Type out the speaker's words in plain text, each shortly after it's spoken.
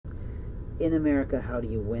in America, how do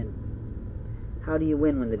you win? How do you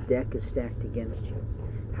win when the deck is stacked against you?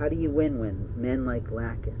 How do you win when men like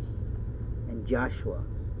Lacus and Joshua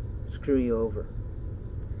screw you over?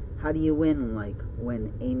 How do you win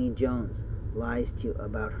when Amy Jones lies to you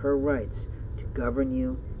about her rights to govern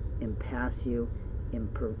you, impasse you,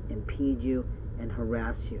 impede you, and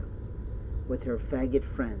harass you with her faggot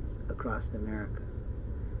friends across America?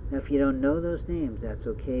 Now, if you don't know those names, that's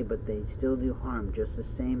okay, but they still do harm just the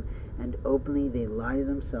same, and openly they lie to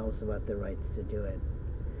themselves about their rights to do it.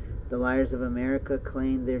 The liars of America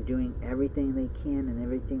claim they're doing everything they can and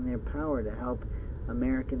everything in their power to help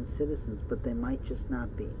American citizens, but they might just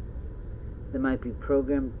not be. They might be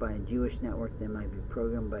programmed by a Jewish network, they might be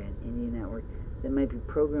programmed by an Indian network, they might be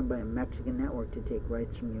programmed by a Mexican network to take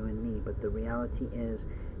rights from you and me, but the reality is,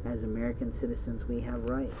 as American citizens, we have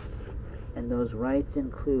rights. And those rights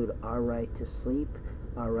include our right to sleep,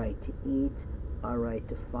 our right to eat, our right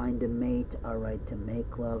to find a mate, our right to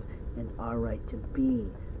make love, and our right to be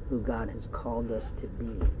who God has called us to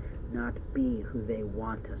be, not be who they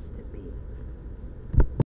want us to be.